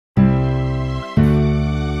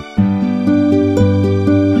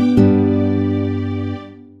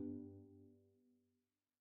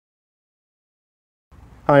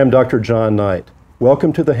Hi, I'm Dr. John Knight.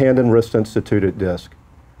 Welcome to the Hand and Wrist Institute at DISC.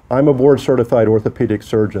 I'm a board-certified orthopedic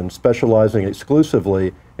surgeon specializing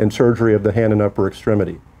exclusively in surgery of the hand and upper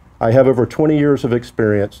extremity. I have over 20 years of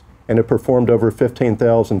experience and have performed over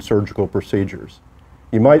 15,000 surgical procedures.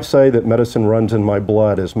 You might say that medicine runs in my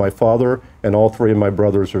blood, as my father and all three of my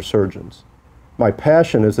brothers are surgeons. My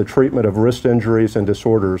passion is the treatment of wrist injuries and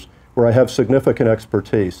disorders where I have significant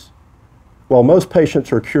expertise. While most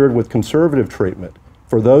patients are cured with conservative treatment,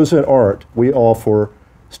 for those that aren't, we offer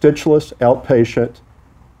stitchless, outpatient,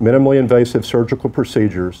 minimally invasive surgical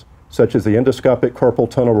procedures such as the endoscopic carpal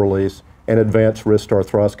tunnel release and advanced wrist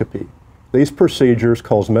arthroscopy. These procedures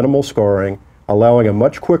cause minimal scarring, allowing a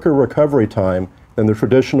much quicker recovery time than the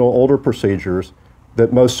traditional older procedures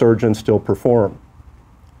that most surgeons still perform.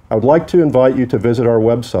 I would like to invite you to visit our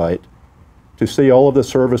website to see all of the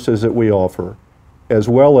services that we offer, as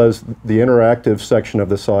well as the interactive section of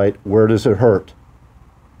the site, Where Does It Hurt?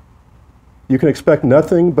 You can expect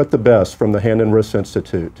nothing but the best from the Hand and Wrist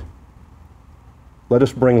Institute. Let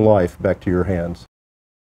us bring life back to your hands.